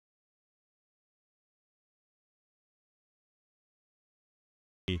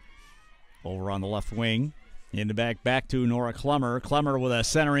Over on the left wing. In the back to Nora Clemmer. Clemmer with a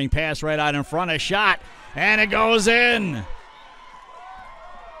centering pass right out in front. A shot, and it goes in.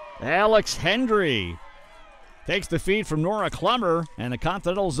 Alex Hendry takes the feed from Nora Clemmer, and the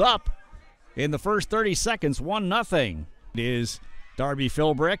Continental's up in the first 30 seconds, 1-0. It is Darby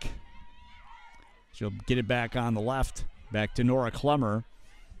Philbrick. She'll get it back on the left, back to Nora Clemmer.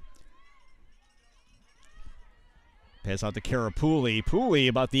 Pass out to Kara Pooley. Pooley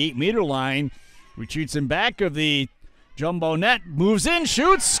about the 8-meter line. Retreats in back of the jumbo net. Moves in,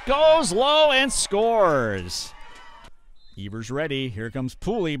 shoots, goes low, and scores. Evers ready. Here comes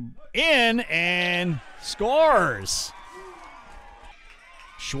Pooley in and scores.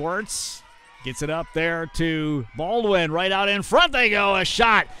 Schwartz gets it up there to Baldwin. Right out in front they go. A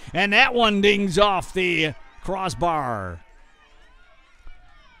shot, and that one dings off the crossbar.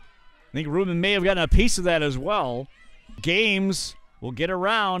 I think Ruben may have gotten a piece of that as well. Games will get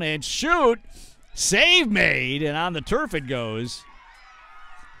around and shoot. Save made, and on the turf it goes.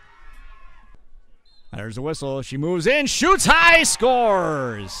 There's a whistle. She moves in, shoots high,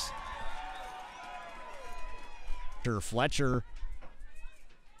 scores. Fletcher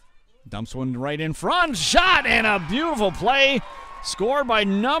dumps one right in front. Shot, and a beautiful play. Scored by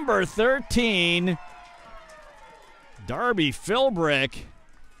number 13, Darby Philbrick.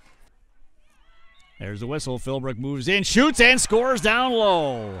 There's the whistle. Philbrick moves in, shoots, and scores down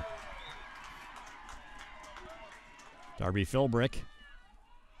low. Darby Philbrick.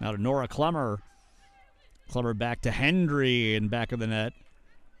 Now to Nora Clemmer. Clemmer back to Hendry in back of the net.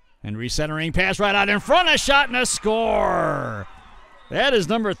 Hendry centering pass right out in front. A shot and a score. That is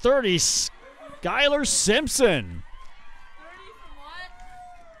number 30, Skylar Simpson.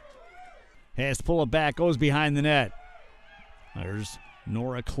 Has to pull it back, goes behind the net. There's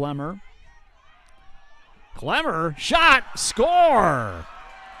Nora Clemmer. Clemmer, shot, score.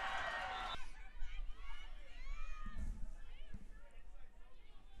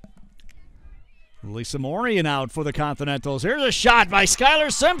 Lisa Morian out for the Continentals. Here's a shot by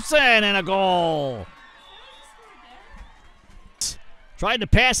Skylar Simpson and a goal. Tried to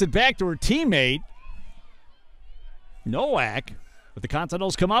pass it back to her teammate, Nowak, but the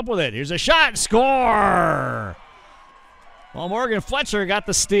Continentals come up with it. Here's a shot, score. Well, Morgan Fletcher got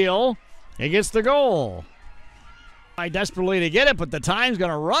the steal. He gets the goal. I desperately to get it, but the time's going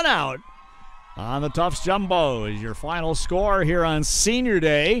to run out on the Tufts Jumbo. Is your final score here on Senior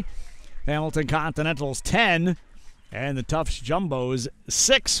Day. Hamilton Continentals 10 and the Tufts Jumbos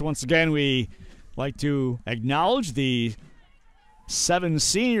 6. Once again, we like to acknowledge the 7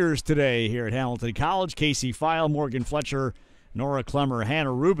 seniors today here at Hamilton College. Casey File, Morgan Fletcher, Nora Clemmer,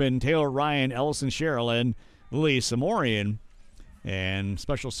 Hannah Rubin, Taylor Ryan, Ellison Sherilyn, Lily Samorian. And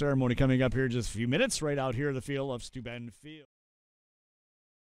special ceremony coming up here in just a few minutes right out here at the field of Steuben Field.